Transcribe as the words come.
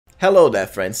Hello there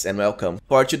friends and welcome.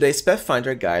 For today's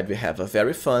Pathfinder guide we have a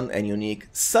very fun and unique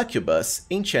Succubus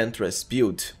Enchantress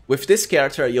build. With this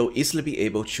character you'll easily be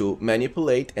able to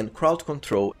manipulate and crowd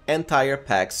control entire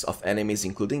packs of enemies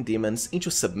including demons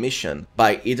into submission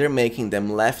by either making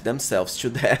them laugh themselves to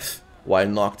death while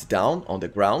knocked down on the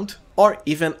ground, or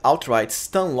even outright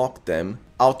stunlock them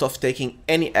out of taking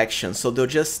any action, so they'll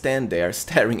just stand there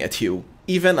staring at you,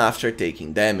 even after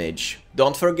taking damage.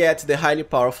 Don't forget the highly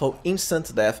powerful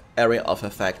instant death area of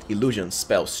effect illusion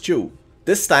spells too.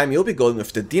 This time you'll be going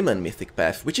with the Demon Mythic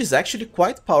Path, which is actually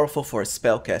quite powerful for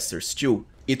spellcasters too.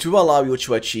 It will allow you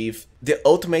to achieve the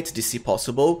ultimate DC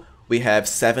possible. We have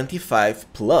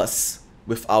 75 plus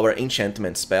with our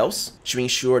enchantment spells to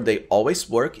ensure they always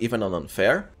work even on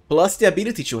unfair, plus the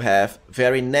ability to have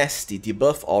very nasty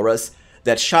debuff auras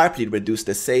that sharply reduce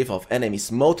the save of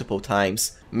enemies multiple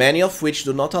times, many of which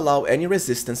do not allow any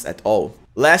resistance at all.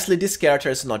 Lastly, this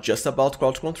character is not just about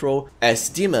crowd control, as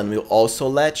Demon will also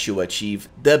let you achieve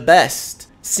the best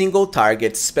single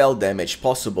target spell damage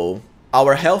possible.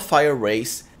 Our Hellfire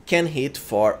race can hit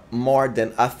for more than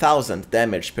 1000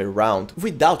 damage per round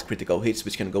without critical hits,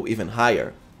 which can go even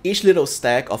higher. Each little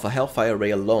stack of a Hellfire ray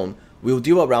alone will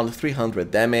deal around 300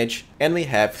 damage, and we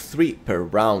have 3 per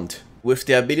round, with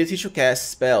the ability to cast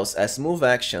spells as move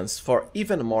actions for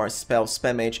even more spell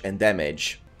spammage and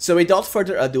damage. So without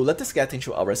further ado, let us get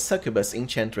into our Succubus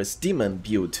Enchantress Demon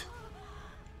build.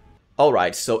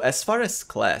 Alright, so as far as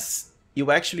class, you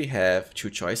actually have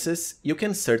two choices. You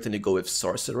can certainly go with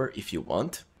Sorcerer if you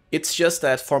want. It's just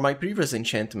that for my previous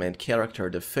enchantment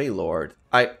character, the Feylord,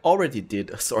 I already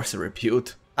did a Sorcerer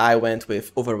build. I went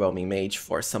with Overwhelming Mage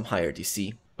for some higher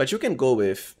DC, but you can go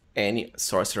with any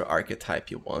Sorcerer archetype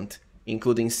you want,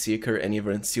 including Seeker and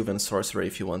even Sylvan Sorcerer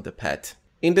if you want the pet.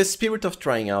 In the spirit of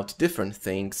trying out different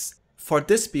things, for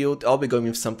this build I'll be going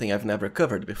with something I've never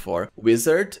covered before,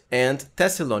 Wizard and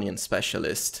Thessalonian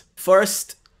Specialist.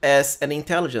 First, as an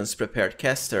intelligence prepared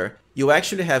caster, you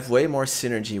actually have way more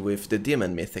synergy with the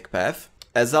Demon Mythic Path,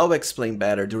 as I'll explain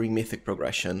better during Mythic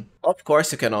Progression. Of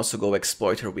course you can also go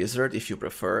Exploiter Wizard if you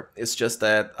prefer, it's just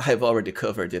that I've already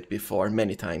covered it before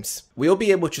many times. We'll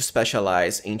be able to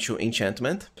specialize into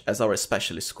Enchantment as our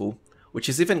specialist school, which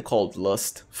is even called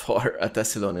Lust for a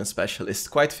Thessalonian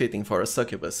Specialist, quite fitting for a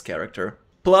Succubus character.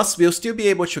 Plus we'll still be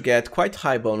able to get quite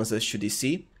high bonuses to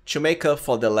DC to make up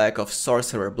for the lack of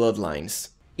Sorcerer bloodlines.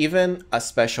 Even a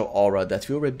special aura that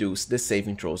will reduce the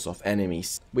saving throws of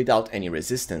enemies without any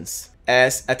resistance.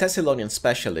 As a Thessalonian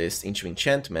Specialist into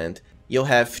Enchantment, you'll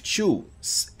have 2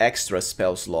 extra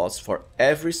spell slots for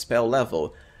every spell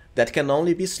level that can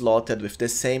only be slotted with the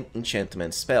same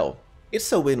enchantment spell.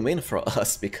 It's a win-win for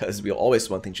us because we always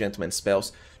want enchantment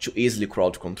spells to easily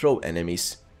crowd control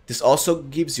enemies. This also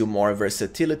gives you more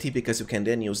versatility because you can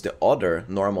then use the other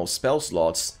normal spell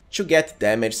slots to get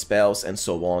damage spells and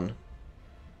so on.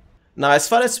 Now as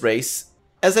far as race,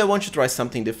 as I want to try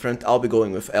something different, I'll be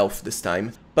going with Elf this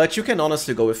time, but you can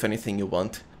honestly go with anything you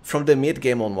want. From the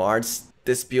mid-game onwards,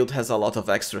 this build has a lot of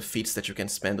extra feats that you can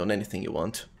spend on anything you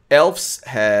want. Elves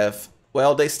have,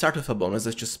 well, they start with a bonus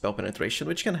to spell penetration,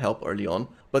 which can help early on,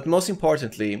 but most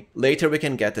importantly, later we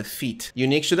can get a feat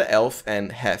unique to the Elf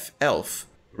and Half-Elf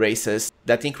races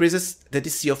that increases the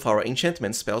DC of our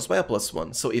enchantment spells by a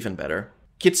 +1, so even better.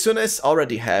 Kitsunes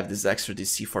already have this extra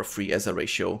DC for free as a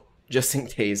ratio, just in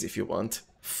case if you want.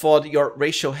 For your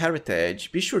racial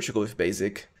heritage, be sure to go with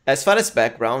basic. As far as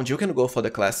background, you can go for the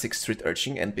classic Street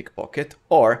Urchin and Pickpocket,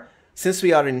 or, since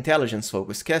we are an intelligence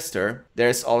focused caster,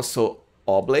 there's also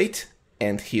Oblate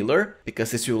and Healer, because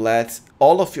this will let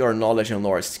all of your knowledge and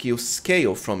lore skills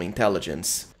scale from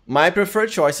intelligence. My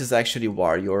preferred choice is actually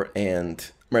Warrior and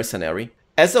Mercenary.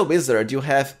 As a wizard, you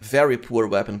have very poor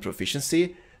weapon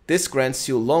proficiency. This grants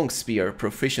you Long Spear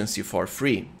proficiency for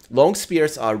free. Long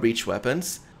Spears are reach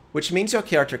weapons, which means your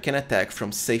character can attack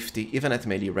from safety even at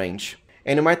melee range.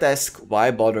 And you might ask, why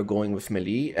bother going with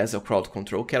melee as a crowd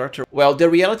control character? Well, the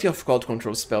reality of crowd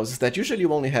control spells is that usually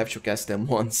you only have to cast them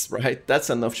once, right? That's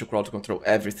enough to crowd control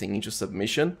everything into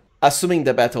submission. Assuming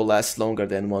the battle lasts longer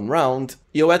than 1 round,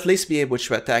 you'll at least be able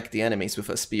to attack the enemies with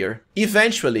a spear.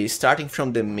 Eventually, starting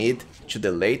from the mid to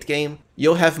the late game,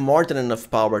 you'll have more than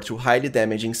enough power to highly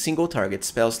damaging single target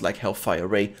spells like Hellfire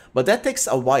Ray, but that takes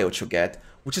a while to get,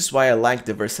 which is why I like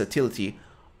the versatility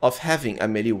of having a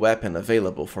melee weapon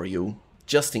available for you,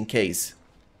 just in case.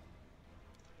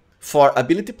 For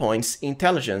ability points,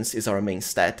 Intelligence is our main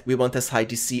stat. We want as high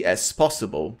DC as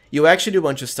possible. You actually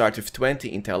want to start with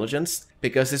 20 Intelligence,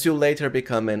 because this will later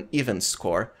become an even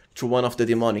score through one of the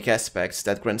demonic aspects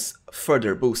that grants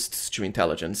further boosts to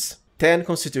Intelligence. 10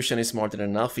 Constitution is more than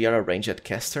enough, we are a ranged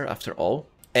caster after all.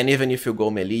 And even if you go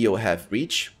melee, you'll have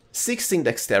Reach. 16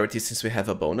 dexterity since we have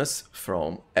a bonus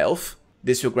from Elf.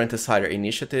 This will grant us higher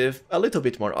initiative, a little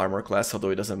bit more armor class,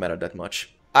 although it doesn't matter that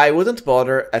much. I wouldn't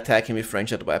bother attacking with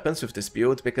ranged weapons with this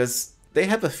build because they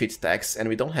have a feat tax and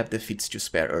we don't have the feats to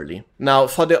spare early. Now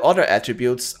for the other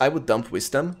attributes, I would dump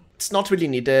Wisdom. It's not really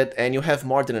needed and you have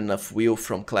more than enough will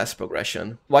from class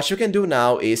progression. What you can do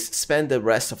now is spend the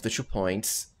rest of the 2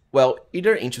 points, well,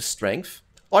 either into Strength,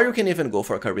 or you can even go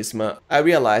for Charisma. I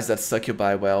realize that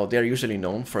Succubi, well, they're usually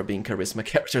known for being Charisma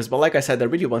characters, but like I said, I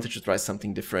really wanted to try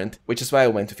something different, which is why I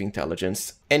went with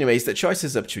Intelligence. Anyways, the choice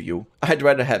is up to you. I'd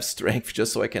rather have Strength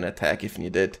just so I can attack if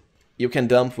needed. You can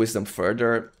dump Wisdom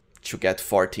further to get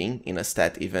 14 in a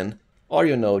stat even, or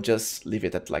you know, just leave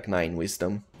it at like 9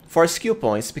 Wisdom. For skill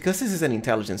points, because this is an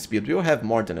Intelligence build, we'll have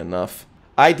more than enough.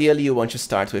 Ideally, you want to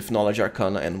start with Knowledge,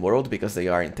 Arcana, and World because they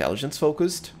are intelligence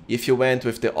focused. If you went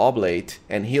with the Oblate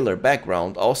and Healer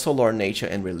background, also Lore, Nature,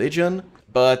 and Religion,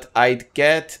 but I'd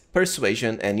get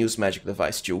Persuasion and use Magic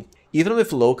Device too. Even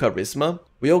with low Charisma,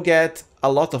 we'll get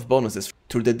a lot of bonuses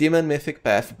through the Demon Mythic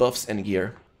Path, buffs, and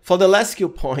gear. For the last skill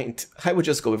point, I would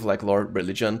just go with like Lore,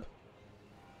 Religion.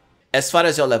 As far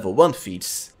as your level 1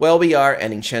 feats, well, we are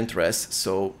an Enchantress,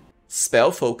 so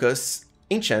Spell Focus,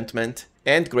 Enchantment,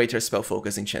 and Greater Spell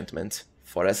Focus Enchantment,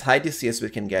 for as high DC as we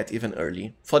can get even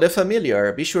early. For the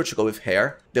Familiar, be sure to go with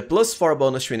Hair. The +4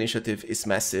 bonus to initiative is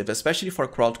massive, especially for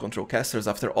crowd control casters.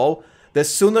 After all, the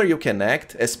sooner you can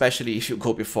act, especially if you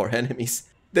go before enemies,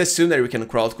 the sooner you can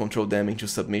crowd control them into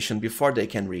submission before they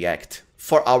can react.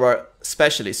 For our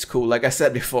Specialist School, like I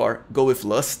said before, go with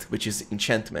Lust, which is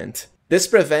Enchantment. This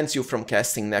prevents you from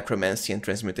casting Necromancy and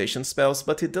Transmutation spells,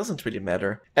 but it doesn't really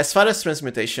matter. As far as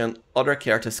Transmutation, other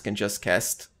characters can just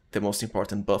cast the most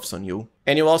important buffs on you.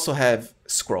 And you also have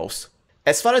Scrolls.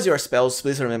 As far as your spells,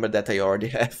 please remember that I already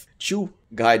have 2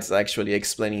 guides actually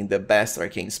explaining the best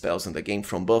arcane spells in the game,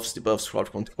 from buffs, debuffs,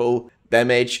 crowd control,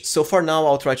 damage, so for now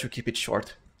I'll try to keep it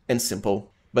short and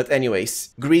simple. But anyways,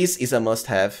 Grease is a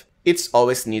must-have. It's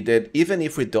always needed, even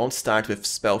if we don't start with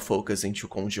spell focus into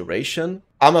Conjuration.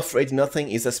 I'm afraid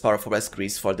nothing is as powerful as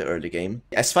Grease for the early game.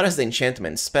 As far as the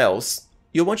enchantment spells,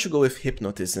 you want to go with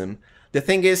Hypnotism. The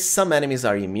thing is, some enemies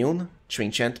are immune to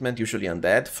enchantment, usually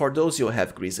undead. For those you'll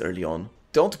have Grease early on.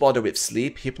 Don't bother with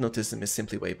Sleep, Hypnotism is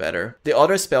simply way better. The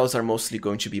other spells are mostly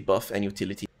going to be buff and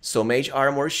utility. So Mage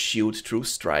Armor, Shield, True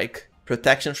Strike,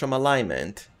 Protection from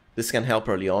Alignment. This can help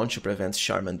early on to prevent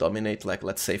Charm and Dominate, like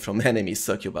let's say from enemy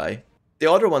Succubi. The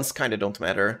other ones kinda don't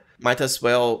matter. Might as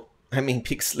well,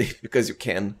 pick Sleep because you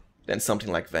can. Then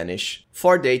something like Vanish.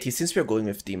 For deity, since we're going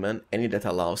with Demon, any that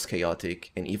allows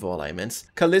chaotic and evil alignments,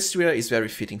 Calistria is very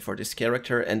fitting for this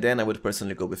character, and then I would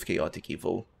personally go with chaotic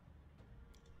evil.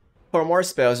 For more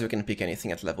spells, you can pick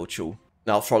anything at level 2.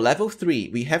 Now for level 3,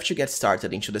 we have to get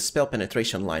started into the spell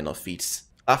penetration line of feats.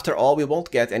 After all, we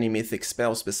won't get any mythic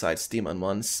spells besides demon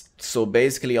ones, so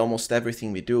basically almost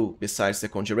everything we do, besides the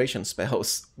conjuration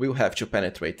spells, we'll have to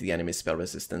penetrate the enemy spell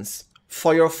resistance.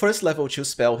 For your first level 2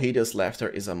 spell, Hideous Laughter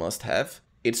is a must-have.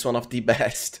 It's one of the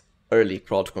best early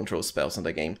crowd control spells in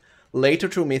the game. Later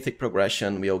through Mythic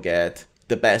Progression, we'll get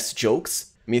the best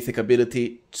jokes, Mythic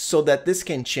ability, so that this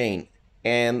can chain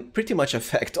and pretty much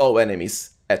affect all enemies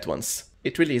at once.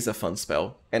 It really is a fun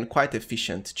spell, and quite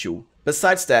efficient too.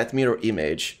 Besides that, Mirror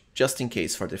Image, just in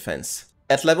case for defense.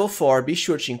 At level 4, be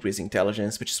sure to increase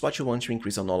Intelligence, which is what you want to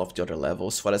increase on all of the other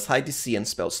levels, for as high DC and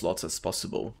spell slots as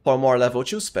possible. For more level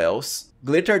 2 spells,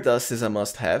 Glitter Dust is a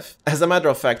must-have. As a matter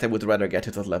of fact, I would rather get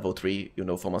it at level 3, you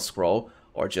know, from a scroll,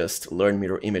 or just learn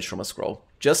Mirror Image from a scroll.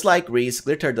 Just like Grease,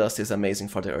 Glitter Dust is amazing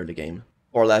for the early game.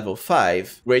 Or level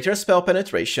 5, Greater Spell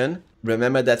Penetration.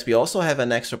 Remember that we also have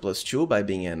an extra +2 by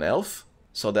being an elf,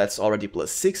 so that's already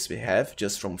 +6 we have,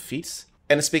 just from feats.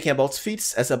 And speaking about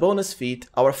feats, as a bonus feat,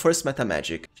 our first meta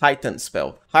magic, Heighten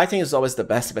spell. Heighten is always the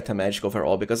best meta magic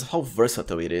overall because of how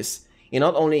versatile it is. It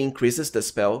not only increases the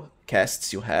spell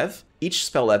casts you have, each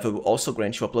spell level will also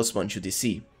grant you a +1 to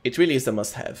DC. It really is a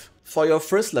must-have. For your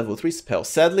first level 3 spell,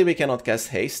 sadly we cannot cast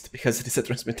Haste because it is a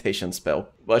transmutation spell.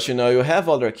 But you know, you have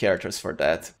other characters for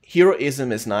that.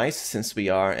 Heroism is nice since we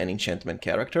are an enchantment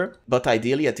character, but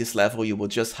ideally at this level you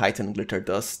would just heighten Glitter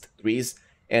Dust, Grease,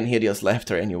 and Hideous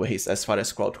Laughter anyways as far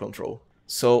as crowd control.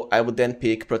 So I would then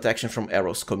pick Protection from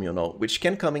Arrows Communal, which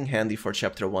can come in handy for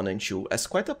chapter 1 and 2 as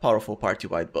quite a powerful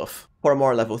party-wide buff. For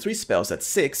more level 3 spells at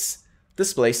 6,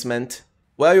 Displacement.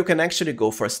 Well, you can actually go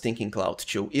for Stinking Cloud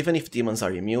too, even if demons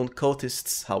are immune,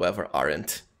 cultists, however,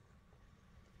 aren't.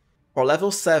 For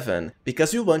level 7,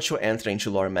 because we want to enter into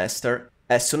Lore Master,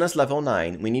 as soon as level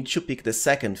 9, we need to pick the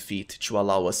second feat to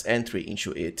allow us entry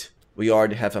into it. We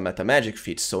already have a Metamagic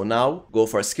feat, so now go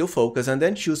for a skill focus and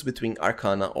then choose between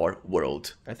Arcana or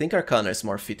World. I think Arcana is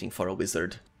more fitting for a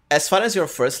wizard. As far as your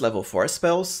first level 4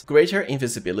 spells, Greater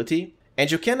Invisibility, and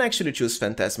you can actually choose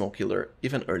Phantasmal Killer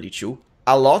even early too.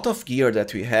 A lot of gear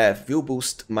that we have will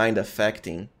boost Mind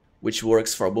Affecting, which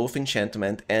works for both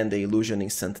Enchantment and the Illusion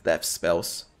Instant Death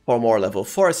spells. For more level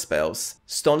 4 spells,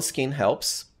 Stone Skin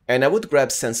helps, and I would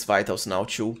grab Sense Vitals now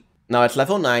too. Now at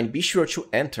level 9, be sure to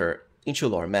enter into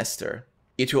Lore Master.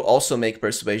 It will also make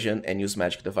Persuasion and Use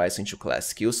Magic Device into class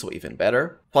skills, so even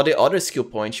better. For the other skill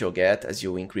point you'll get as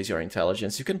you increase your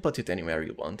intelligence, you can put it anywhere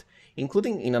you want,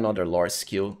 including in another lore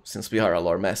skill, since we are a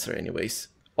Lore Master anyways,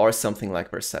 or something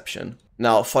like Perception.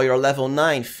 Now for your level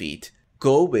 9 feat,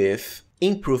 go with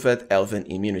Improved Elven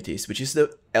Immunities, which is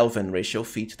the Elven Racial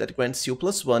feat that grants you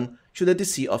 +1 to the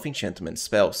DC of enchantment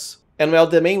spells. And well,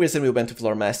 the main reason we went with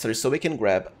Lore Master is so we can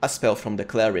grab a spell from the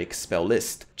Cleric spell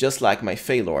list, just like my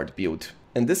Feylord build.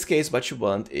 In this case, what you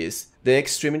want is the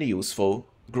extremely useful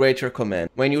Greater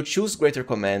Command. When you choose Greater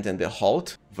Command and the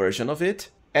Halt version of it,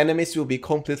 enemies will be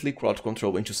completely crowd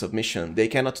control into submission. They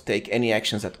cannot take any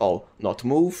actions at all, not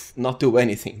move, not do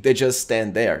anything. They just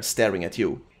stand there, staring at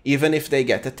you. Even if they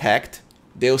get attacked,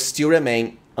 they'll still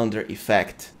remain under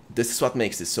effect. This is what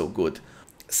makes this so good.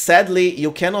 Sadly,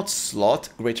 you cannot slot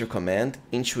Greater Command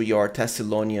into your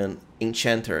Thessalonian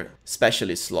Enchanter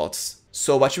specialist slots.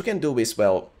 So what you can do is,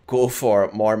 well, go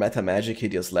for more Metamagic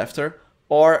Hideous Laughter,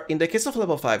 or in the case of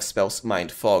level 5 spells,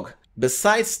 Mind Fog.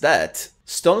 Besides that,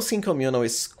 Stone Skin Communal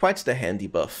is quite the handy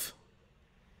buff.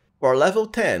 For level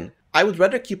 10, I would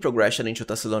rather keep progression into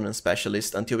Thessalonian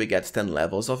Specialist until we get 10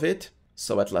 levels of it,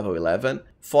 so at level 11,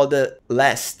 for the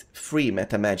last free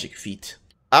Metamagic feat.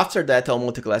 After that, I'll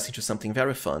multiclass into something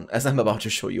very fun, as I'm about to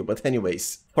show you, but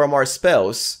anyways. For more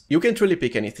spells, you can truly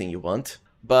pick anything you want,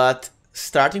 but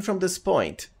starting from this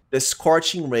point, the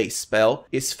Scorching Ray spell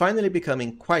is finally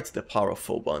becoming quite the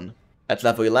powerful one. At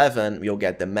level 11, you'll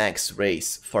get the Max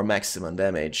Rays for maximum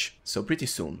damage, so pretty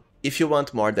soon. If you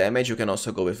want more damage, you can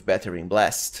also go with Battering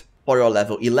Blast. For your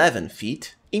level 11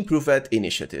 feat, Improved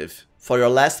Initiative. For your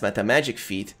last Metamagic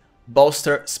feat,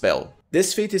 Bolster Spell.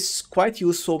 This feat is quite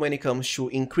useful when it comes to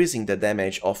increasing the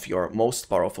damage of your most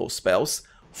powerful spells.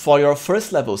 For your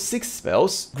first level 6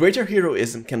 spells, Greater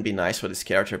Heroism can be nice for this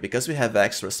character because we have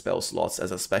extra spell slots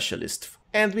as a specialist.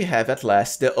 And we have at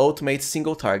last the ultimate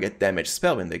single target damage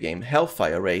spell in the game,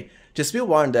 Hellfire Ray. Just be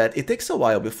warned that it takes a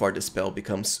while before the spell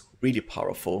becomes really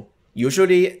powerful.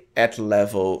 Usually at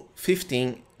level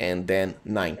 15 and then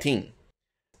 19.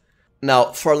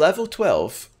 Now for level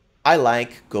 12, I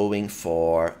like going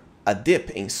for a dip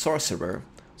in Sorcerer,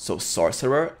 so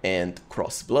Sorcerer and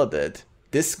Cross-Blooded.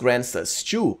 This grants us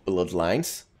 2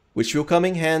 bloodlines, which will come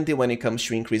in handy when it comes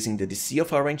to increasing the DC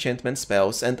of our enchantment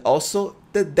spells and also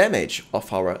the damage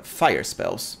of our fire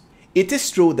spells. It is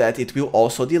true that it will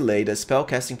also delay the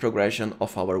spellcasting progression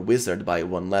of our wizard by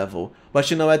 1 level,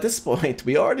 but you know, at this point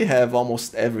we already have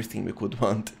almost everything we could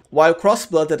want. While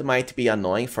Cross-Blooded might be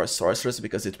annoying for sorcerers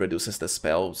because it reduces the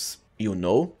spells, you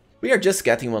know, we are just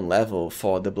getting 1 level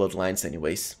for the bloodlines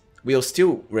anyways. We'll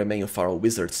still remain with our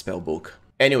wizard spellbook.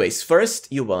 Anyways, first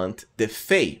you want the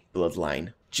Fey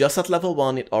bloodline. Just at level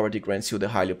 1 it already grants you the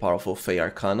highly powerful Fey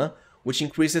Arcana, which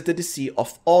increases the DC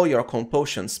of all your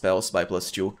Compulsion spells by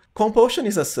 +2. Compulsion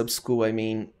is a sub-skill, I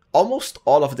mean, almost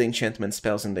all of the enchantment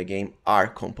spells in the game are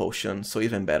Compulsion, so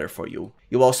even better for you.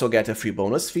 You also get a free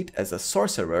bonus feat as a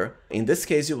sorcerer. In this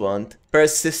case you want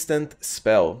Persistent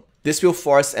Spell. This will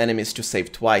force enemies to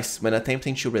save twice when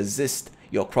attempting to resist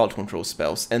your crowd control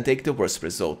spells and take the worst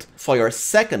result. For your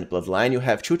second bloodline, you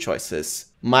have 2 choices.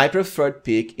 My preferred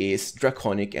pick is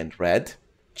Draconic and Red.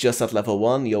 Just at level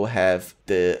 1, you'll have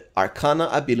the Arcana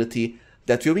ability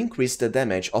that will increase the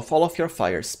damage of all of your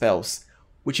fire spells,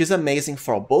 which is amazing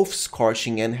for both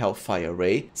Scorching and Hellfire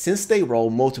Ray, since they roll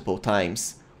multiple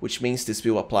times, which means this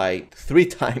will apply 3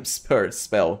 times per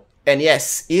spell. And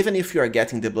yes, even if you are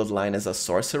getting the bloodline as a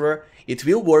sorcerer, it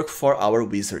will work for our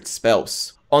wizard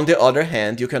spells. On the other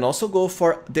hand, you can also go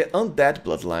for the Undead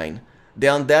bloodline. The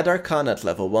Undead Arcana at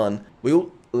level 1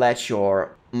 will let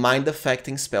your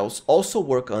mind-affecting spells also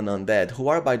work on undead who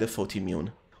are by default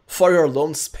immune. For your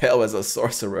lone spell as a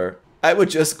sorcerer, I would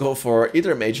just go for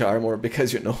either Mage Armor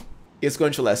because, you know, it's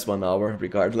going to last 1 hour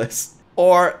regardless,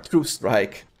 or True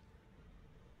Strike.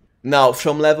 Now,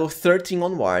 from level 13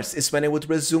 onwards is when I would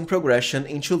resume progression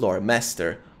into Lore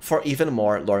Master, for even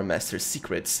more Lore Master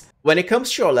secrets. When it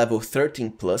comes to your level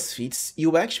 13 plus feats,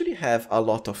 you actually have a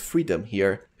lot of freedom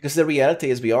here, because the reality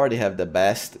is we already have the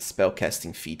best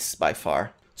spellcasting feats by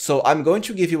far. So I'm going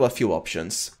to give you a few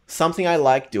options. Something I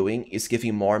like doing is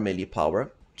giving more melee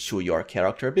power, to your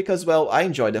character because, well, I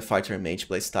enjoy the fighter mage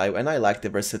playstyle and I like the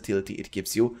versatility it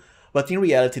gives you, but in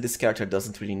reality this character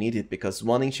doesn't really need it because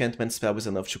one enchantment spell is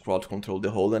enough to crowd control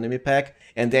the whole enemy pack,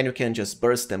 and then you can just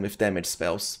burst them with damage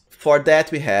spells. For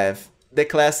that we have the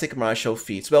classic martial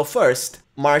feats. Well, first,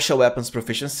 martial weapons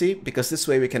proficiency, because this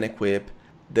way we can equip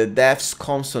the Death's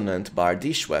Consonant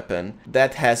Bardish weapon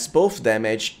that has both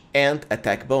damage and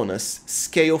attack bonus,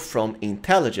 scale from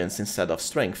intelligence instead of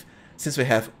strength. Since we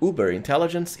have uber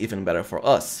intelligence, even better for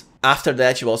us. After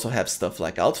that you also have stuff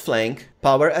like outflank,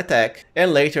 power attack,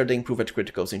 and later the improved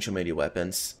criticals into melee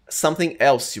weapons. Something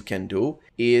else you can do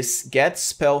is get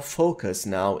spell focus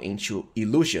now into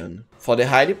illusion for the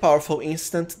highly powerful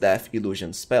instant death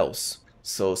illusion spells.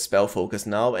 So spell focus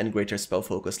now and greater spell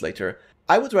focus later.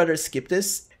 I would rather skip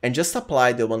this and just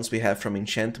apply the ones we have from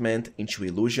enchantment into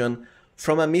illusion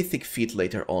from a mythic feat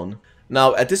later on.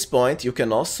 Now at this point you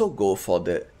can also go for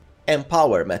the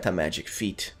Empower Metamagic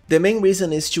feat. The main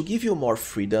reason is to give you more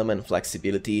freedom and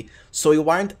flexibility, so you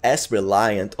aren't as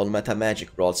reliant on metamagic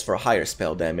rods for higher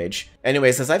spell damage.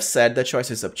 Anyways, as I've said, the choice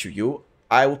is up to you.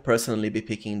 I will personally be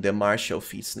picking the martial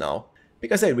feats now,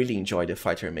 because I really enjoy the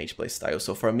fighter mage playstyle,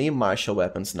 so for me, martial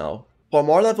weapons now. For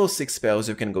more level 6 spells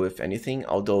you can go with anything,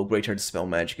 although greater dispel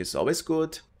magic is always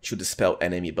good, to dispel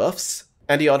enemy buffs.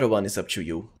 And the other one is up to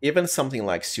you. Even something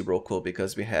like Sirocco,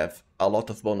 because we have a lot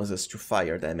of bonuses to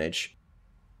fire damage.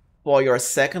 For your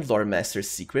second Lore Master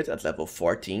secret at level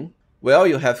 14, well,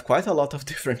 you have quite a lot of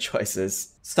different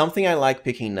choices. Something I like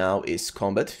picking now is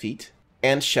Combat Feat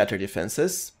and Shatter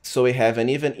Defenses, so we have an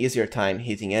even easier time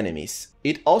hitting enemies.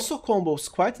 It also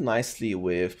combos quite nicely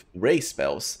with Ray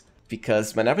spells,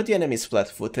 because whenever the enemy is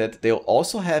flat-footed, they'll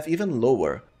also have even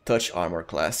lower touch armor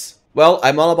class. Well,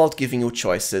 I'm all about giving you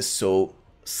choices, so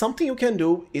something you can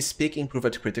do is pick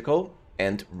Improved Critical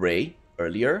and Ray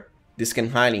earlier. This can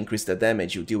highly increase the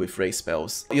damage you deal with Ray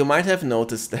spells. You might have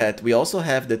noticed that we also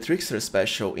have the Trickster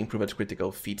special Improved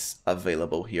Critical feats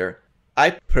available here.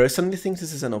 I personally think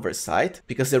this is an oversight,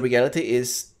 because the reality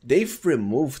is they've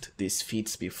removed these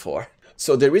feats before.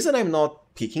 So the reason I'm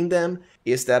not picking them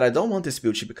is that I don't want this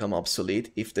build to become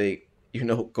obsolete if they, you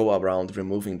know, go around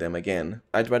removing them again.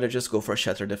 I'd rather just go for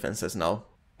Shatter Defenses now.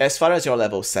 As far as your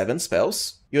level 7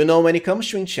 spells, you know, when it comes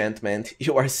to enchantment,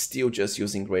 you are still just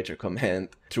using Greater Command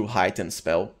through Heightened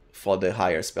Spell for the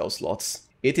higher spell slots.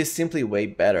 It is simply way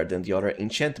better than the other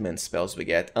enchantment spells we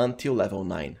get until level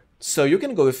 9. So you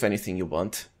can go with anything you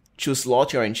want. To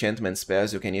slot your enchantment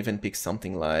spells, you can even pick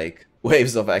something like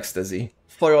Waves of Ecstasy.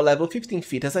 For your level 15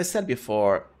 feat, as I said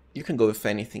before, you can go with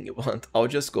anything you want. I'll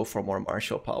just go for more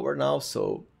martial power now,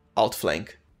 so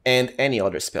outflank. And any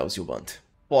other spells you want.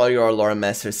 For your Lore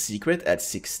Master secret at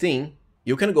 16,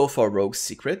 you can go for Rogue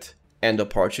Secret and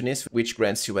Opportunist, which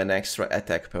grants you an extra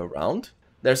attack per round.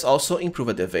 There's also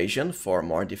Improved Evasion for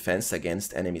more defense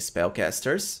against enemy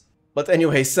spellcasters. But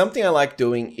anyway, something I like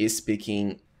doing is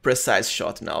picking Precise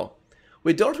Shot now.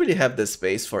 We don't really have the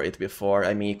space for it before.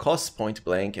 I mean, it costs point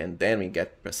blank and then we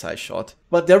get Precise Shot.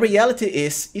 But the reality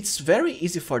is, it's very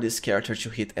easy for this character to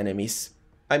hit enemies.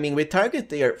 I mean, we target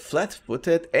their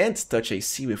flat-footed and touch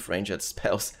AC with ranged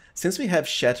spells, since we have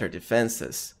Shatter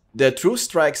Defenses. The True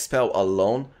Strike spell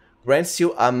alone grants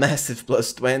you a massive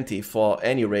plus 20 for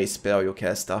any Ray spell you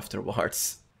cast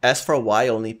afterwards. As for why I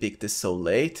only picked this so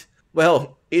late,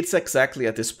 well, it's exactly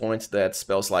at this point that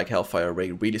spells like Hellfire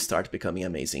Ray really start becoming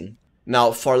amazing.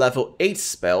 Now, for level 8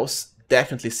 spells,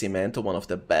 definitely Cemento, one of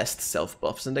the best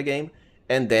self-buffs in the game,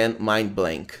 and then Mind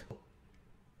Blank.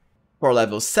 For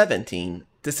level 17,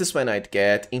 this is when I'd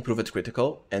get Improved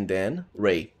Critical and then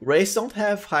Ray. Rays don't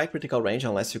have high critical range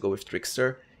unless you go with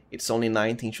Trickster. It's only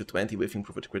 19 to 20 with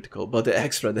Improved Critical, but the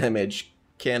extra damage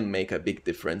can make a big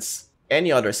difference.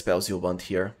 Any other spells you want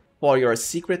here. For your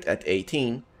secret at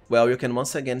 18, well, you can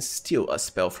once again steal a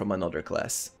spell from another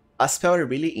class. A spell I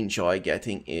really enjoy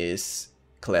getting is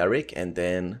Cleric and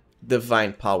then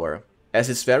Divine Power, as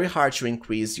it's very hard to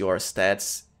increase your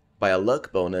stats by a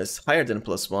luck bonus higher than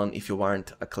 +1 if you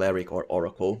aren't a Cleric or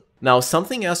Oracle. Now,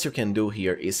 something else you can do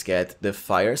here is get the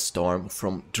Firestorm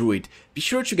from Druid. Be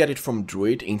sure to get it from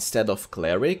Druid instead of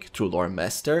Cleric through Lore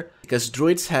Master, because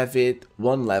Druids have it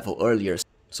one level earlier,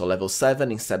 so level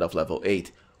 7 instead of level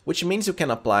 8, which means you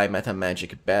can apply Meta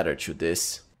Magic better to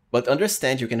this. But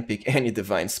understand you can pick any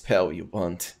divine spell you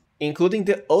want, including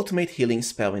the ultimate healing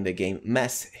spell in the game,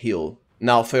 Mass Heal.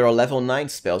 Now, for your level 9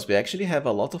 spells, we actually have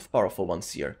a lot of powerful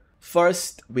ones here.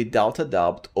 First, without a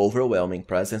doubt, Overwhelming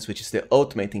Presence, which is the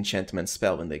ultimate enchantment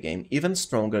spell in the game, even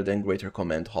stronger than Greater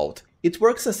Command Halt. It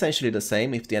works essentially the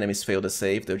same. If the enemies fail the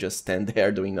save, they'll just stand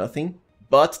there doing nothing.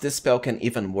 But this spell can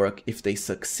even work if they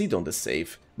succeed on the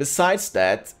save. Besides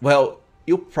that, well,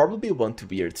 you probably want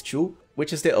Weird too,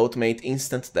 which is the ultimate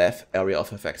instant death area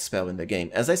of effect spell in the game.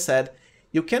 As I said,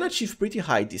 you can achieve pretty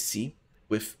high DC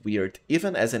with Weird,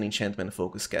 even as an enchantment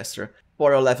focus caster.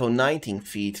 For a level 19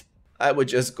 feat, I would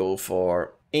just go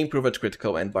for Improved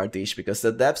Critical and Bardiche, because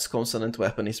the Depth's Consonant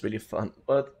weapon is really fun,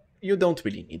 but you don't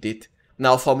really need it.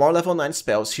 Now for more level 9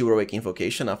 spells, Heroic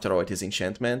Invocation, after all it is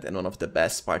enchantment and one of the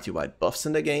best party-wide buffs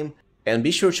in the game. And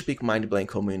be sure to pick Mind Blank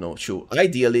Communal too.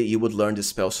 Ideally, you would learn the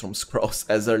spells from scrolls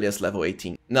as early as level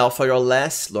 18. Now for your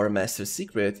last Lore Master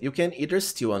secret, you can either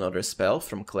steal another spell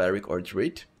from Cleric or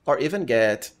Druid, or even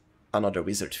get another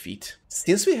Wizard feat.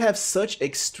 Since we have such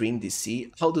extreme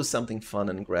DC, I'll do something fun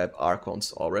and grab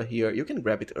Archon's Aura here. You can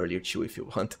grab it earlier too if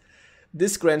you want.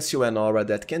 This grants you an aura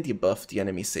that can debuff the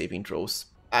enemy saving throws.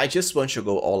 I just want to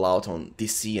go all out on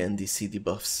DC and DC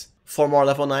debuffs. For more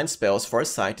level 9 spells,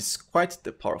 Foresight is quite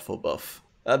the powerful buff.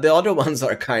 The other ones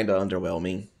are kinda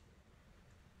underwhelming.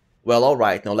 Well,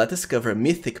 alright, now let us cover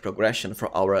Mythic Progression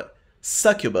for our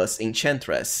Succubus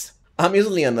Enchantress.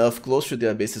 Amusingly enough, Close to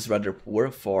the Abyss is rather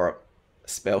poor for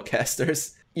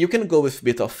spellcasters. You can go with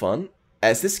Bit of Fun.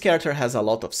 As this character has a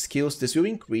lot of skills, this will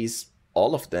increase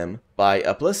all of them by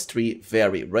a +3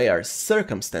 very rare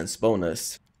Circumstance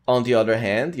bonus. On the other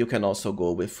hand, you can also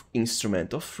go with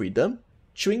Instrument of Freedom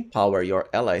to empower your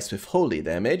allies with holy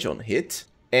damage on hit,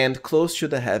 and Close to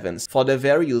the Heavens for the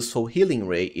very useful healing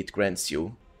ray it grants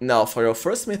you. Now for your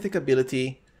first mythic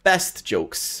ability, Best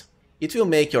Jokes. It will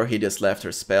make your Hideous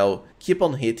Laughter spell keep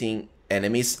on hitting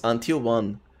enemies until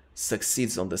one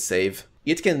succeeds on the save.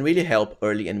 It can really help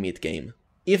early and mid game.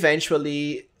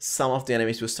 Eventually, some of the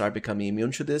enemies will start becoming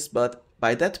immune to this, but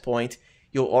by that point,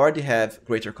 you'll already have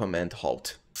Greater Command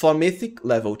Halt. For Mythic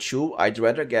level 2, I'd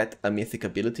rather get a Mythic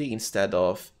ability instead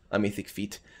of a Mythic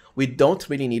feat. We don't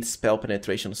really need spell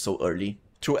penetration so early.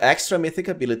 Through extra Mythic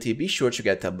ability, be sure to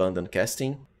get Abundant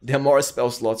Casting. The more spell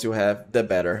slots you have, the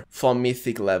better. For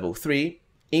Mythic level 3,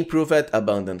 Improved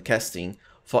Abundant Casting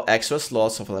for extra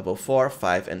slots of level 4,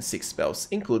 5 and 6 spells,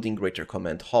 including Greater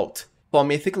Command Halt. For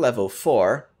Mythic level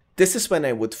 4, this is when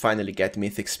I would finally get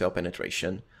Mythic spell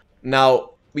penetration.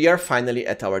 Now, we are finally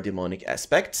at our demonic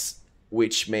aspects,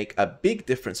 which make a big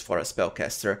difference for a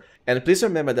spellcaster. And please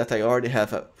remember that I already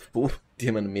have a full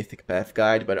Demon Mythic Path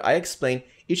guide, but I explain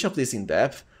each of these in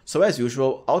depth, so as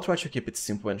usual, I'll try to keep it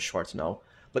simple and short now.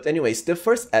 But anyways, the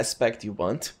first aspect you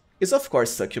want is of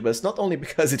course Succubus, not only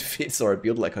because it fits our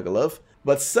build like a glove,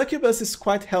 but Succubus is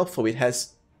quite helpful. It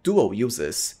has dual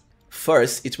uses.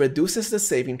 First, it reduces the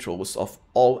saving throws of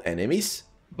all enemies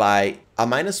by a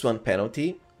 -1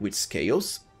 penalty, which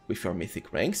scales with your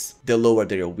mythic ranks. The lower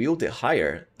their will, the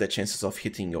higher the chances of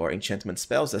hitting your enchantment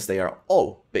spells, as they are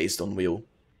all based on will.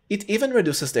 It even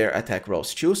reduces their attack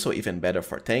rolls too, so even better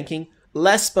for tanking.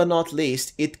 Last but not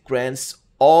least, it grants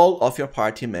all of your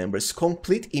party members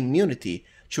complete immunity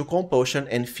to compulsion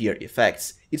and fear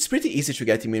effects. It's pretty easy to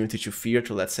get immunity to fear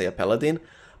to, let's say, a paladin,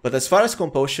 but as far as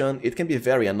compulsion, it can be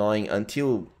very annoying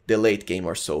until the late game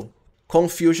or so.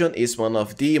 Confusion is one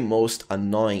of the most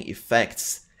annoying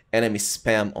effects. Enemies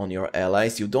spam on your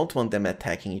allies, you don't want them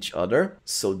attacking each other,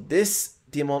 so this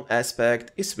demon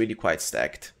aspect is really quite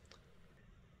stacked.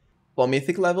 For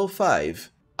Mythic level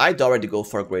 5, I'd already go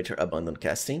for Greater Abundant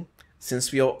Casting,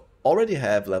 since we already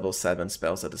have level 7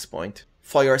 spells at this point.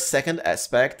 For your second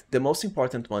aspect, the most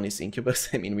important one is Incubus.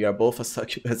 I mean, we are both a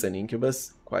Succubus and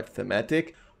Incubus, quite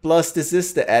thematic. Plus, this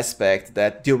is the aspect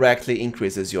that directly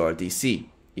increases your DC,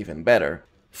 even better.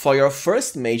 For your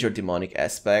first major demonic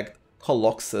aspect,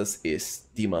 Colossus is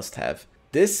the must-have.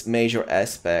 This major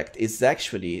aspect is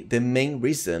actually the main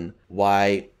reason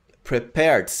why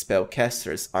prepared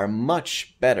spellcasters are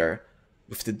much better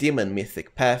with the Demon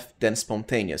Mythic Path than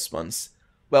spontaneous ones.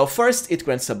 Well, first, it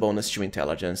grants a bonus to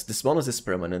intelligence. This bonus is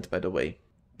permanent, by the way.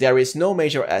 There is no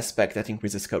major aspect that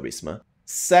increases charisma.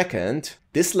 Second,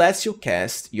 this lets you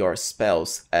cast your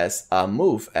spells as a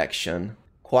move action.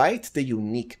 Quite the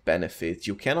unique benefit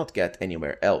you cannot get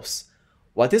anywhere else.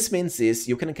 What this means is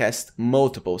you can cast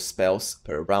multiple spells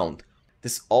per round.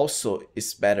 This also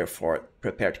is better for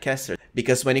prepared casters,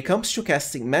 because when it comes to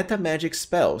casting meta magic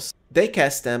spells, they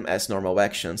cast them as normal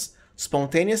actions.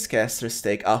 Spontaneous casters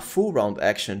take a full round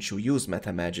action to use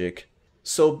meta magic.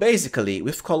 So basically,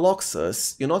 with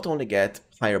Colossus, you not only get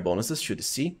higher bonuses to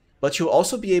DC, but you'll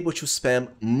also be able to spam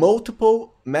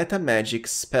multiple meta magic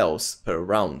spells per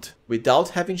round, without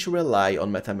having to rely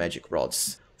on meta magic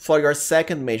rods. For your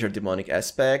second major demonic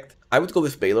aspect, I would go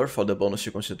with Balor for the bonus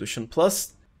to Constitution,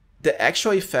 plus the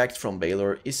actual effect from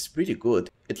Balor is really good.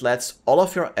 It lets all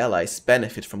of your allies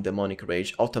benefit from demonic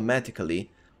rage automatically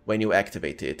when you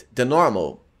activate it. The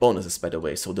normal bonuses, by the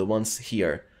way, so the ones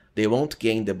here, they won't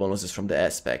gain the bonuses from the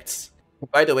aspects.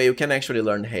 By the way, you can actually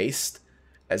learn Haste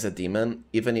as a demon,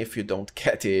 even if you don't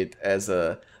get it as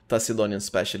a Thassilonian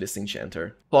Specialist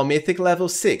Enchanter. For Mythic level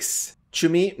 6, to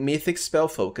me, Mythic Spell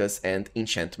Focus and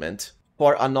Enchantment.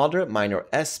 For another minor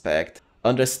aspect,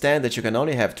 understand that you can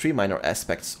only have 3 minor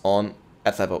aspects on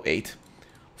at level 8.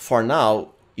 For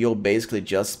now, you'll basically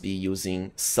just be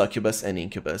using Succubus and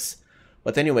Incubus.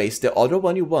 But anyways, the other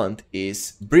one you want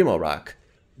is Brimorak.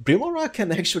 Brimorak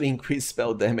can actually increase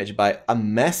spell damage by a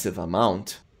massive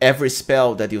amount. Every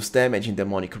spell that deals damage in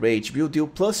Demonic Rage will deal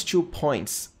 +2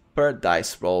 points per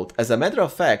dice rolled. As a matter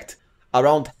of fact,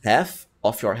 around half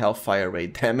of your Hellfire Ray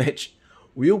damage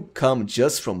will come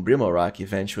just from Brimorak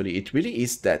eventually. It really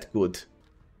is that good.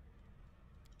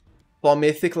 For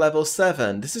Mythic level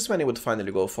 7, this is when you would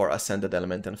finally go for Ascended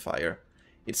Element and Fire.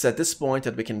 It's at this point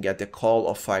that we can get the Call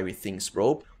of Fiery Things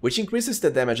robe, which increases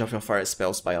the damage of your fire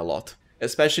spells by a lot,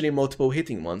 especially multiple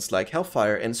hitting ones like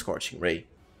Hellfire and Scorching Ray.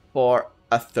 For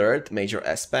a third major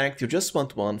aspect, you just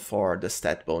want one for the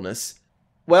stat bonus.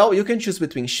 Well, you can choose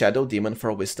between Shadow Demon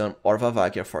for Wisdom or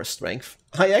Vavakia for Strength.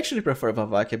 I actually prefer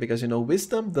Vavakia because, you know,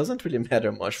 Wisdom doesn't really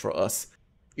matter much for us.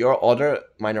 Your other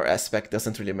minor aspect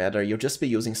doesn't really matter, you'll just be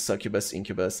using Succubus,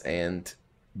 Incubus, and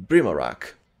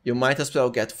Brimorak. You might as well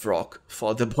get Vrock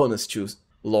for the bonus to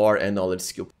Lore and Knowledge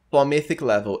skill. For Mythic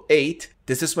level 8,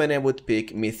 this is when I would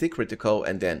pick Mythic Critical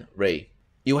and then Ray.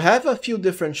 You have a few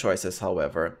different choices,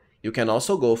 however. You can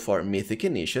also go for Mythic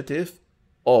Initiative,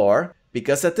 or,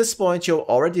 because at this point you'll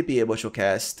already be able to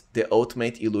cast the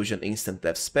Ultimate Illusion Instant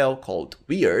Death spell called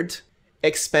Weird,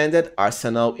 Expanded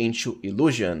Arsenal into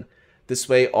Illusion. This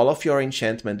way, all of your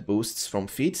enchantment boosts from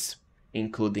feats,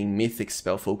 including Mythic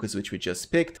Spell Focus, which we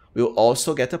just picked, will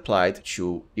also get applied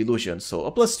to Illusion, so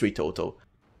a +3 total.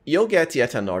 You'll get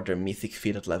yet another Mythic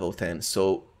feat at level 10,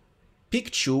 so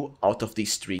pick 2 out of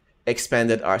these 3.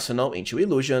 Expanded Arsenal into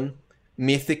Illusion,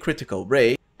 Mythic Critical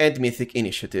Ray, and Mythic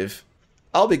Initiative.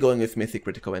 I'll be going with Mythic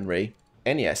Critical and Ray,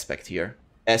 any aspect here.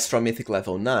 As from Mythic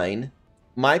level 9,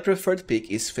 my preferred pick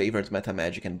is Favored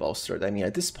Metamagic and Bolstered. I mean,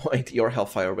 at this point, your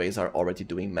Hellfire Rays are already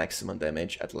doing maximum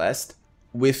damage at last.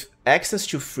 With access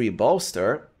to free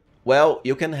Bolster, well,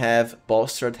 you can have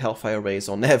Bolstered Hellfire Rays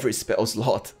on every spell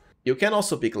slot. You can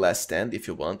also pick Last Stand if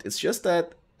you want, it's just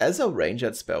that as a ranged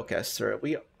spellcaster,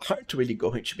 we aren't really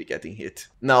going to be getting hit.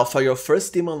 Now, for your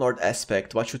first Demon Lord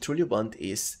aspect, what you truly want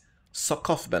is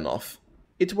Sokof.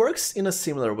 It works in a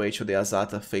similar way to the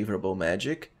AZATA Favorable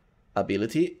Magic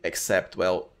ability, except,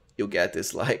 well, you get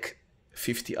this like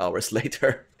 50 hours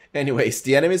later. Anyways,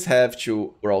 the enemies have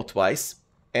to roll twice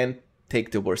and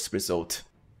take the worst result.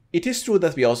 It is true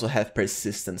that we also have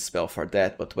Persistent spell for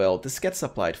that, but well, this gets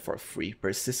applied for free.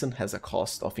 Persistent has a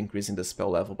cost of increasing the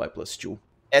spell level by +2.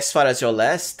 As far as your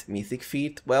last Mythic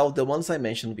feat, well, the ones I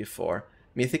mentioned before,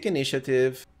 Mythic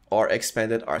Initiative or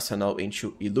Expanded Arsenal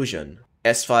into Illusion.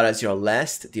 As far as your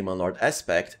last Demon Lord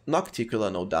aspect,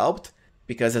 Nocticula no doubt,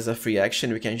 because as a free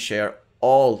action we can share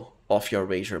all of your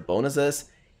Rager bonuses,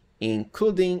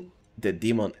 including the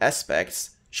demon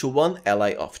aspects, to one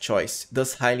ally of choice,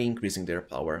 thus highly increasing their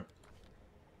power.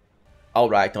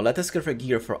 Alright, now let us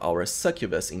gear for our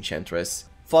Succubus Enchantress.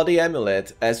 For the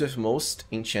amulet, as with most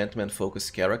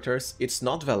enchantment-focused characters, it's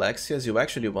not Valexia's, you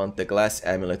actually want the Glass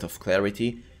Amulet of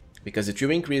Clarity, because it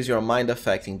will increase your mind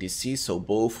affecting DC, so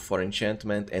both for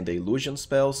enchantment and the illusion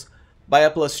spells, by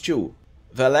a +2.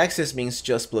 Valexia's means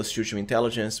just +2 to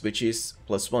intelligence, which is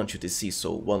 +1 to DC,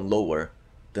 so 1 lower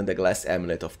than the Glass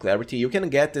Amulet of Clarity. You can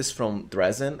get this from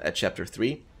Drezen at chapter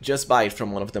 3, just buy it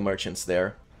from one of the merchants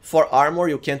there. For armor,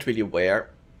 you can't really wear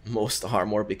most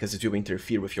armor because it will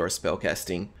interfere with your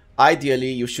spellcasting.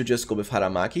 Ideally, you should just go with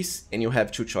Haramakis, and you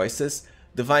have 2 choices.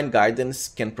 Divine Guidance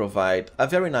can provide a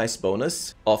very nice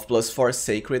bonus of +4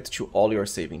 Sacred to all your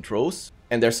saving throws,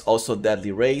 and there's also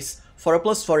Deadly Rays for a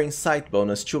 +4 Insight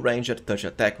bonus to ranged touch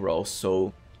attack rolls,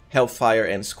 so Hellfire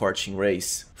and Scorching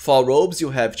Rays. For robes, you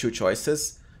have 2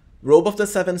 choices. Robe of the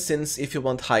 7 Sins if you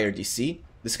want higher DC.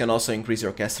 This can also increase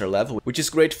your caster level, which is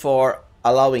great for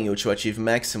allowing you to achieve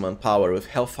maximum power with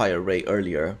Hellfire Ray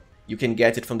earlier. You can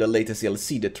get it from the latest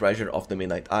DLC, the Treasure of the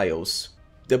Midnight Isles.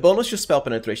 The bonus to spell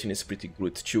penetration is pretty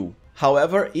good too.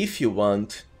 However, if you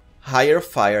want higher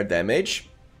fire damage,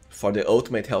 for the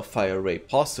ultimate Hellfire Ray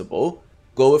possible,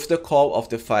 go with the Call of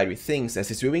the Fiery Things,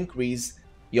 as it will increase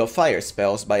your fire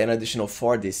spells by an additional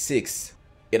 4d6.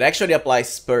 It actually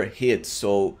applies per hit,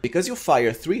 so because you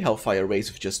fire 3 Hellfire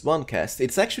Rays with just 1 cast,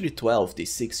 it's actually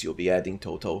 12d6 you'll be adding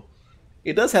total.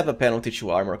 It does have a penalty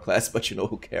to armor class, but you know,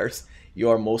 who cares? You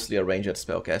are mostly a ranged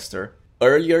spellcaster.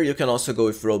 Earlier, you can also go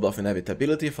with Robe of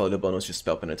Inevitability for the bonus to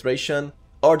spell penetration,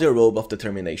 or the Robe of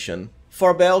Determination.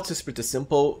 For belts, it's pretty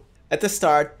simple. At the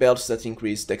start, belts that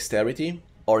increase dexterity,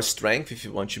 or strength if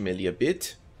you want to melee a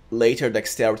bit. Later,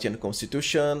 dexterity and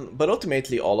constitution, but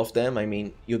ultimately all of them. I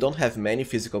mean, you don't have many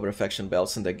physical perfection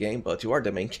belts in the game, but you are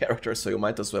the main character, so you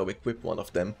might as well equip one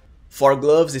of them. For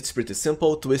gloves, it's pretty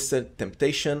simple, Twisted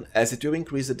Temptation, as it will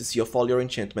increase the DC of all your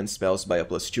enchantment spells by a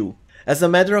 +2. As a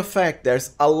matter of fact,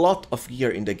 there's a lot of gear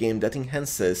in the game that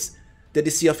enhances the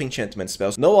DC of enchantment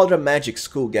spells. No other magic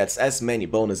school gets as many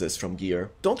bonuses from gear.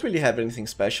 Don't really have anything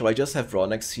special, I just have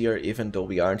Ronax here, even though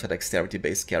we aren't a dexterity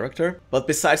based character. But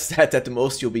besides that, at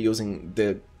most you'll be using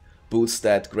the boots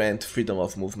that grant freedom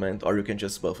of movement, or you can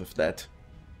just buff with that.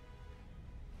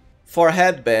 For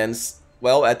headbands,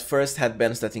 well, at first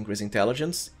headbands that increase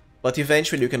intelligence, but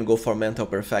eventually you can go for mental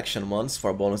perfection ones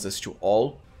for bonuses to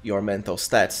all your mental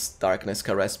stats, darkness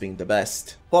caress being the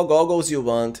best. For goggles you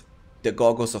want the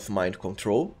Goggles of Mind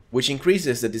Control, which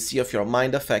increases the DC of your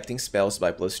mind affecting spells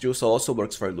by +2, so also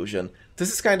works for illusion.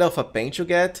 This is kind of a pain to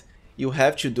get. You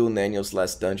have to do Naniel's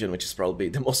last dungeon, which is probably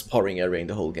the most boring area in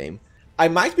the whole game. I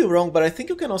might be wrong, but I think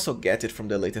you can also get it from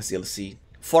the latest DLC.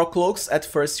 For cloaks, at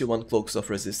first you want Cloaks of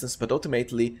Resistance, but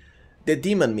ultimately the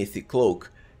Demon Mythic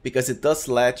Cloak, because it does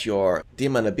let your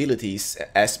demon abilities,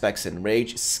 aspects and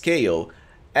rage scale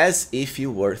as if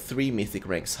you were 3 mythic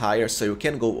ranks higher, so you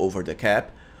can go over the cap.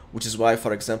 Which is why,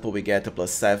 for example, we get a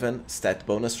 +7 stat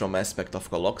bonus from Aspect of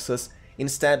Colossus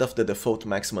instead of the default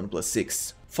maximum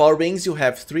 +6. For rings you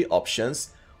have 3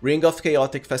 options: Ring of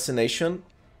Chaotic Fascination,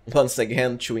 once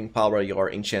again to empower your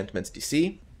enchantment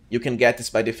DC. You can get this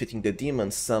by defeating the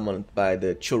demons summoned by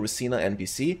the Chorusina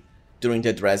NPC during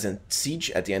the Dresden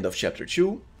Siege at the end of Chapter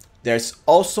 2. There's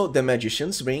also the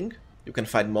Magician's Ring, you can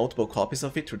find multiple copies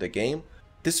of it through the game.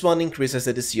 This one increases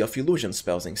the DC of illusion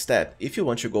spells instead, if you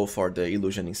want to go for the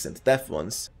illusion instant death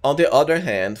ones. On the other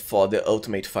hand, for the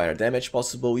ultimate fire damage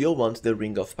possible, you'll want the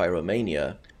Ring of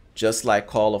Pyromania. Just like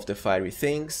Call of the Fiery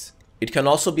Things, it can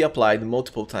also be applied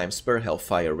multiple times per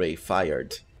Hellfire Ray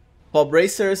fired. For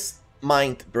bracers,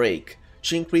 Mind Break,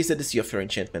 to increase the DC of your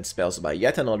enchantment spells by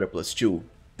yet another +2.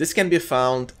 This can be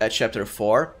found at Chapter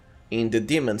 4, in the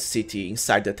Demon City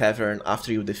inside the tavern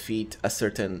after you defeat a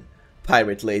certain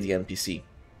Pirate Lady NPC.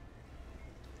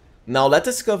 Now let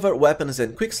us cover weapons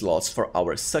and quickslots for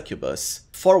our succubus.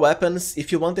 For weapons,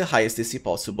 if you want the highest DC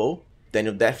possible, then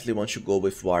you definitely want to go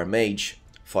with War Mage,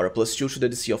 for a +2 to the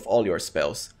DC of all your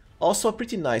spells. Also a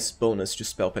pretty nice bonus to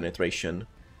spell penetration.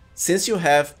 Since you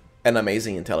have an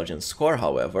amazing intelligence score,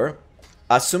 however,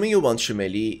 assuming you want to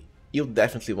melee, you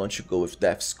definitely want to go with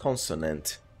Death's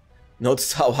Consonant.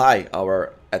 Notice how high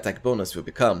our attack bonus will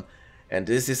become, and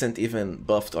this isn't even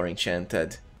buffed or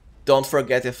enchanted. Don't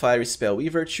forget the Fiery Spell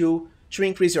Weaver to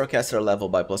increase your caster level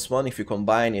by +1. If you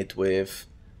combine it with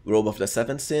Robe of the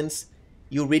Seven Sins,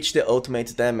 you reach the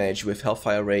ultimate damage with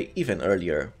Hellfire Ray even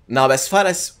earlier. Now as far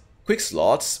as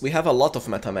quickslots, we have a lot of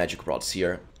meta magic rods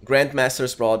here.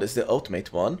 Grandmaster's Rod is the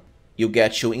ultimate one. You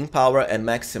get to empower and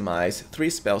maximize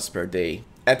 3 spells per day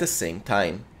at the same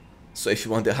time. So if you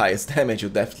want the highest damage, you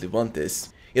definitely want this.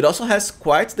 It also has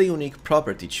quite the unique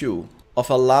property too, of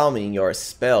allowing your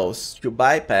spells to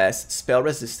bypass spell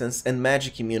resistance and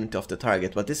magic immunity of the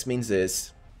target. What this means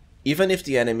is, even if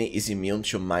the enemy is immune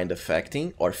to mind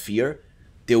affecting or fear,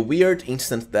 the weird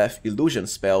instant death illusion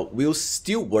spell will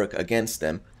still work against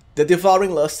them. The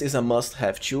Devouring Lust is a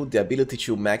must-have too, the ability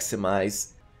to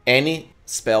maximize any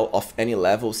spell of any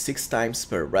level 6 times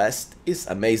per rest is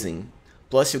amazing.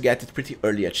 Plus you get it pretty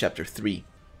early at Chapter 3,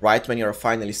 right when you're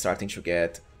finally starting to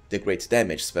get the great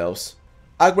damage spells.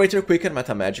 A Greater Quicken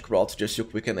meta magic rod just to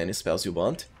quicken any spells you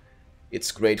want.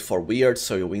 It's great for weird,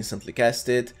 so you instantly cast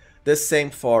it. The same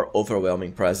for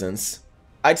Overwhelming Presence.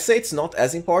 I'd say it's not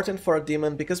as important for a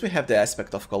demon because we have the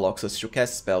Aspect of Colossus to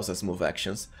cast spells as move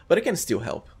actions, but it can still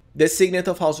help. The Signet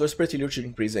of Housewor's Pretty to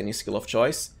increase any skill of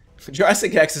choice.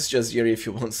 Jurassic Axe is just here if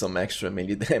you want some extra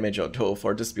melee damage, although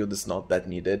for this build it's not that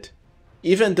needed.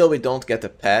 Even though we don't get a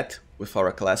pet with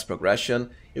our class progression,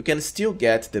 you can still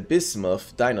get the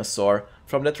Bismuth dinosaur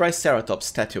from the Triceratops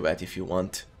statuette if you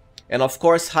want. And of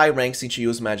course, high ranks into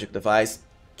Use Magic Device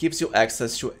gives you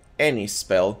access to any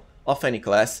spell of any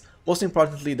class, most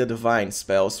importantly the Divine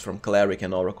spells from Cleric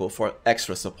and Oracle for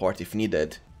extra support if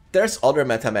needed. There's other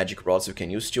meta magic rods you can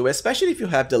use too, especially if you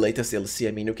have the latest DLC.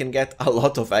 I mean, you can get a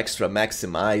lot of extra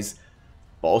maximize,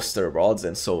 bolster rods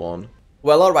and so on.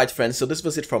 Well, alright friends, so this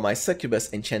was it for my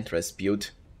Succubus Enchantress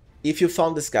build. If you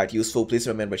found this guide useful, please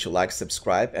remember to like,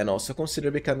 subscribe, and also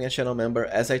consider becoming a channel member,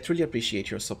 as I truly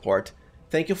appreciate your support.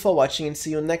 Thank you for watching and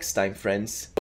see you next time, friends.